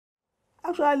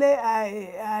Actually,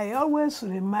 I always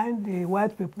remind the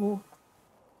white people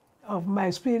of my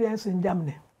experience in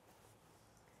Germany.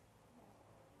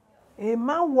 A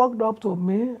man walked up to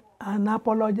me and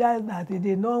apologized that he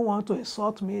did not want to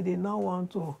insult me, he did not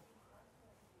want to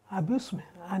abuse me,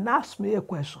 and asked me a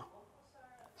question.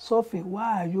 Sophie,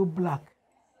 why are you black?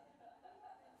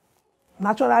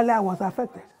 Naturally, I was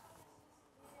affected.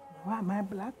 Why am I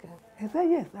black? He said,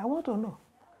 yes, I want to know.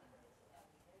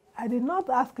 I did not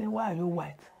ask him, why are you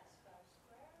white?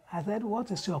 I said,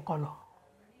 what is your color?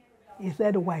 He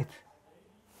said, white.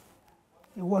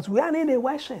 He was wearing a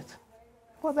white shirt.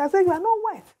 But I said, you are not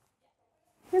white.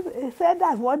 He said,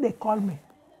 that's what they call me.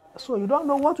 So you don't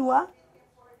know what you are?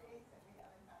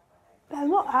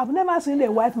 I've never seen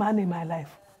a white man in my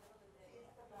life.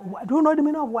 Do you know the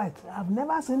meaning of white? I've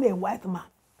never seen a white man.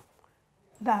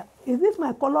 Is this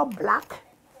my color black?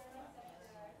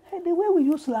 Hey, the way we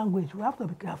use language, we have to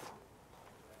be careful.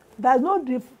 There's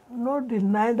no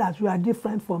denying that you are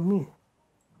different from me.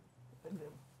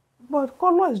 But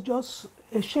color is just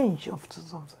a change of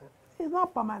something. It's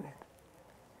not permanent.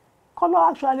 Color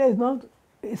actually is not,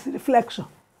 it's reflection.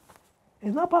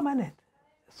 It's not permanent.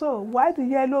 So white,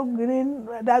 yellow, green,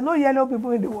 there's no yellow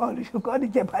people in the world. You should call the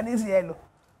Japanese yellow.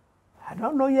 I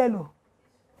don't know yellow.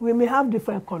 We may have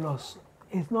different colors.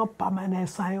 It's not permanent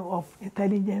sign of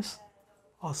intelligence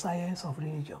or science of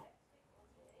religion.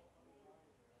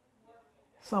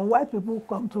 Some white people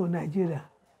come to Nigeria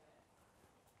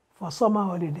for summer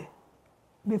holiday.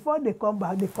 Before they come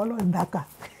back, they follow in Dhaka.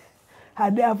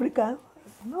 Are they Africans?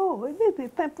 No, it is a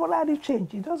temporary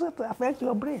change. It doesn't affect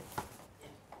your brain.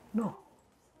 No.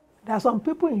 There are some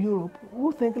people in Europe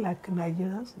who think like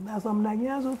Nigerians. There are some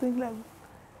Nigerians who think like...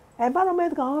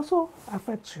 Environment can also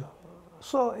affect you.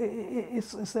 So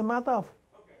it's a matter of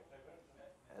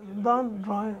don't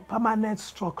draw permanent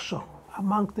structure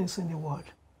among things in the world.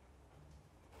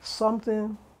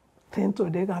 Something thin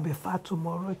today can be fat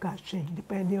tomorrow, it can change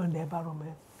depending on the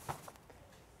environment.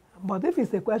 But if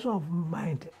it's a question of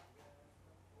mind,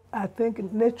 I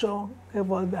think nature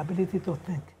gave us the ability to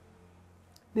think.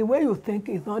 The way you think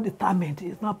is not determined,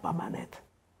 it's not permanent.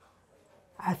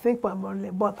 I think permanently,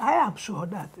 but I am sure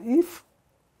that if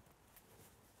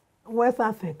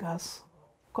Western thinkers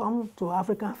come to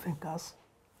African thinkers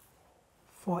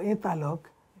for interlogue,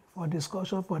 for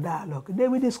discussion, for dialogue, they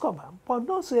will discover. But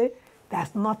don't say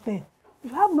there's nothing. You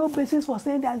have no basis for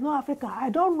saying there's no Africa. I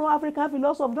don't know African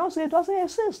philosophy. Don't say it doesn't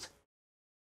exist.